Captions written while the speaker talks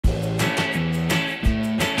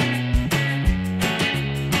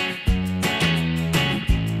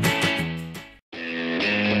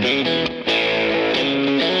Hi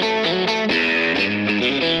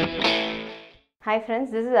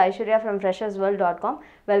friends, this is Aishwarya from freshersworld.com.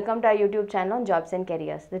 Welcome to our YouTube channel on Jobs and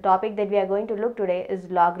Careers. The topic that we are going to look today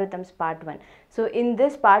is logarithms part 1. So in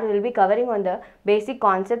this part we will be covering on the basic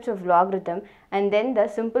concepts of logarithm and then the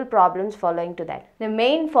simple problems following to that. The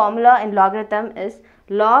main formula in logarithm is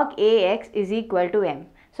log ax is equal to m.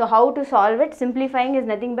 So how to solve it? Simplifying is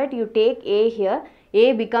nothing but you take a here,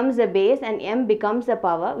 a becomes the base and m becomes the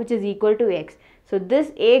power which is equal to x. So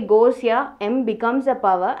this a goes here, m becomes the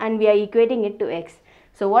power and we are equating it to x.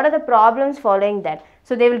 So what are the problems following that?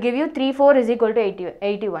 So they will give you 3, 4 is equal to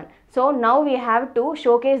 81. So now we have to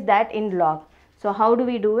showcase that in log. So how do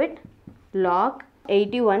we do it? Log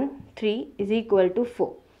 81, 3 is equal to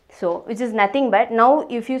 4. So which is nothing but, now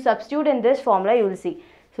if you substitute in this formula you will see.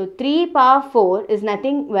 So 3 power 4 is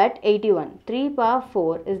nothing but 81. 3 power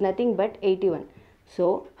 4 is nothing but 81.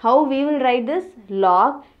 So how we will write this?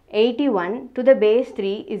 Log 81 to the base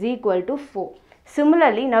 3 is equal to 4.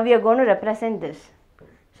 Similarly, now we are going to represent this.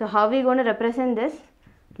 So how we are going to represent this?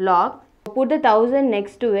 Log, put the 1000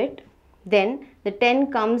 next to it, then the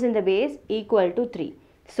 10 comes in the base equal to 3.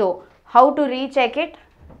 So how to recheck it?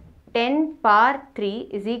 10 power 3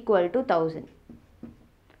 is equal to 1000.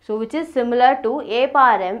 So which is similar to a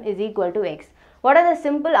power m is equal to x. What are the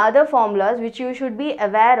simple other formulas which you should be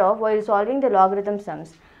aware of while solving the logarithm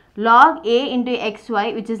sums? Log a into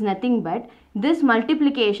xy, which is nothing but this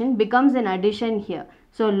multiplication becomes an addition here.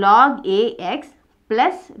 So log a x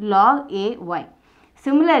plus log a y.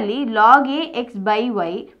 Similarly, log a x by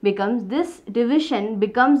y becomes, this division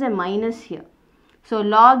becomes a minus here. So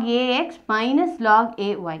log a x minus log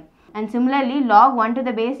a y. And similarly, log 1 to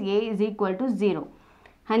the base a is equal to 0.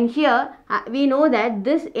 And here we know that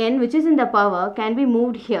this n which is in the power can be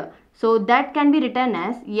moved here. So that can be written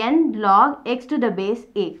as n log x to the base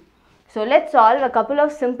a. So let's solve a couple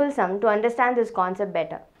of simple sums to understand this concept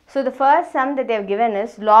better. So the first sum that they have given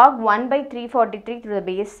is log 1 by 343 to the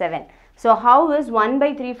base 7. So how is 1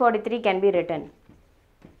 by 343 can be written?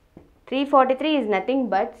 343 is nothing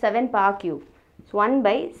but 7 power cube. So 1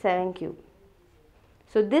 by 7 cube.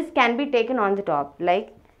 So this can be taken on the top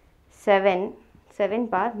like 7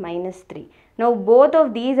 power minus 3. Now both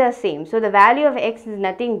of these are same. So the value of x is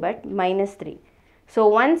nothing but minus 3. So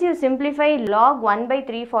once you simplify, log 1 by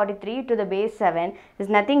 343 to the base 7 is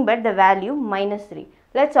nothing but the value minus 3.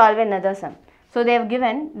 Let's solve another sum. So they have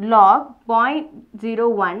given log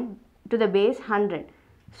 0.01 to the base 100.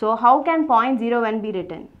 So how can 0.01 be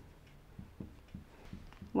written?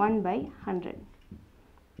 1 by 100.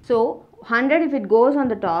 So 100 if it goes on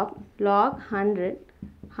the top, log 100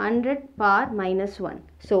 power minus 1.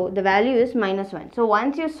 So the value is minus 1. So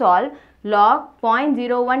once you solve log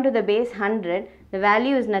 0.01 to the base 100, the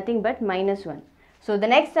value is nothing but minus 1. So the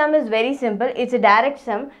next sum is very simple. It's a direct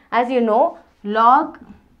sum. As you know, log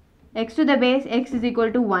x to the base x is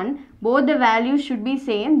equal to 1. Both the values should be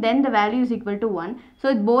same. Then the value is equal to 1.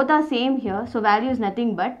 So both are same here. So value is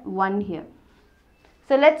nothing but 1 here.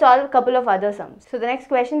 So let's solve a couple of other sums. So the next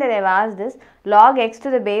question that I have asked is log x to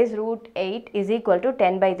the base root 8 is equal to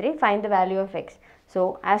 10 by 3. Find the value of x.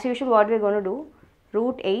 So as usual what we are going to do,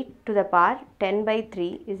 root 8 to the power 10 by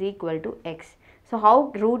 3 is equal to x. So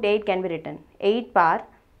how root 8 can be written? 8 power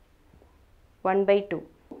 1 by 2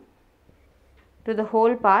 to the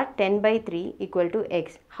whole power 10 by 3 equal to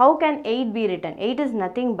x. How can 8 be written? 8 is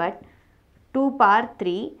nothing but 2 power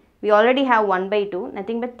 3. We already have 1 by 2,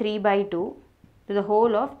 nothing but 3 by 2 to the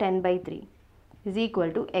whole of 10 by 3 is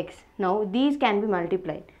equal to x. Now these can be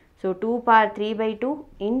multiplied. So 2 power 3 by 2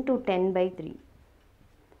 into 10 by 3.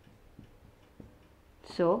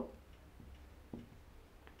 So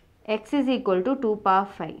x is equal to 2 power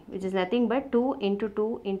 5, which is nothing but 2 into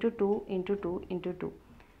 2 into 2 into 2 into 2.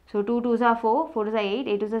 So 2 2s are 4, 4 2s are 8,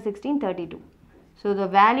 8 2s are 16, 32. So the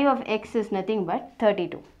value of x is nothing but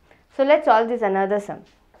 32. So let's solve this another sum.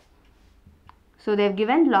 So they have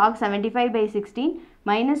given log 75 by 16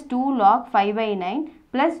 minus 2 log 5 by 9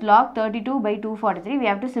 plus log 32 by 243. We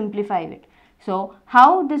have to simplify it. So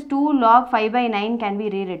how this 2 log 5 by 9 can be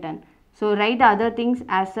rewritten? So write the other things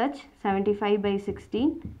as such. 75 by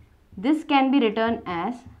 16. This can be written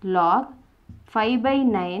as log 5 by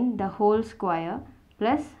 9 the whole square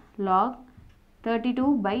plus log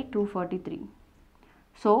 32 by 243.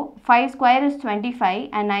 So 5 square is 25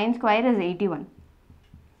 and 9 square is 81.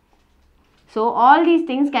 So all these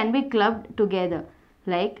things can be clubbed together.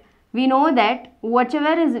 Like we know that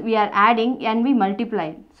whatever is we are adding can be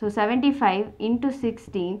multiplied. So 75 into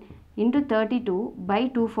 16 into 32 by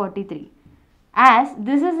 243. As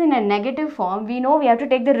this is in a negative form, we know we have to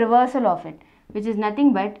take the reversal of it, which is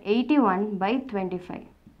nothing but 81 by 25.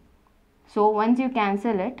 So once you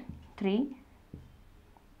cancel it, 3,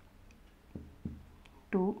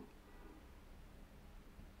 2,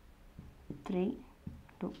 3,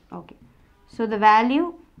 2. Okay. So the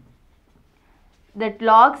value that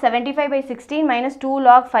log 75 by 16 minus 2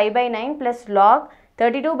 log 5 by 9 plus log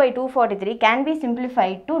 32 by 243 can be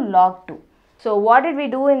simplified to log 2. So what did we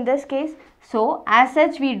do in this case? So as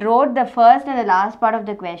such we wrote the first and the last part of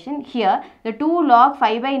the question. Here the 2 log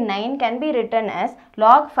 5 by 9 can be written as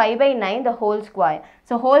log 5 by 9 the whole square.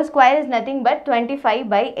 So whole square is nothing but 25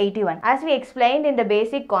 by 81. As we explained in the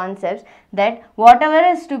basic concepts that whatever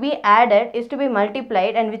is to be added is to be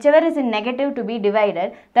multiplied and whichever is in negative to be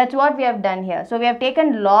divided. That's what we have done here. So we have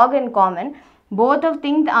taken log in common. Both of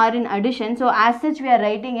things are in addition, so as such we are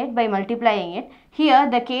writing it by multiplying it. Here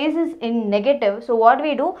the case is in negative, so what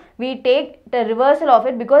we do, we take the reversal of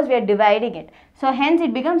it because we are dividing it. So hence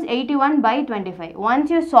it becomes 81 by 25. Once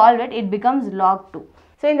you solve it, it becomes log 2.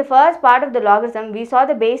 So in the first part of the logarithm, we saw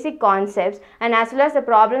the basic concepts and as well as the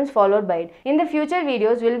problems followed by it. In the future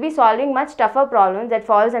videos, we will be solving much tougher problems that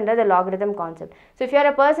falls under the logarithm concept. So if you are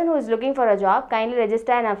a person who is looking for a job, kindly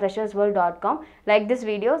register in freshers.world.com. Like this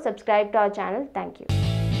video, subscribe to our channel. Thank you.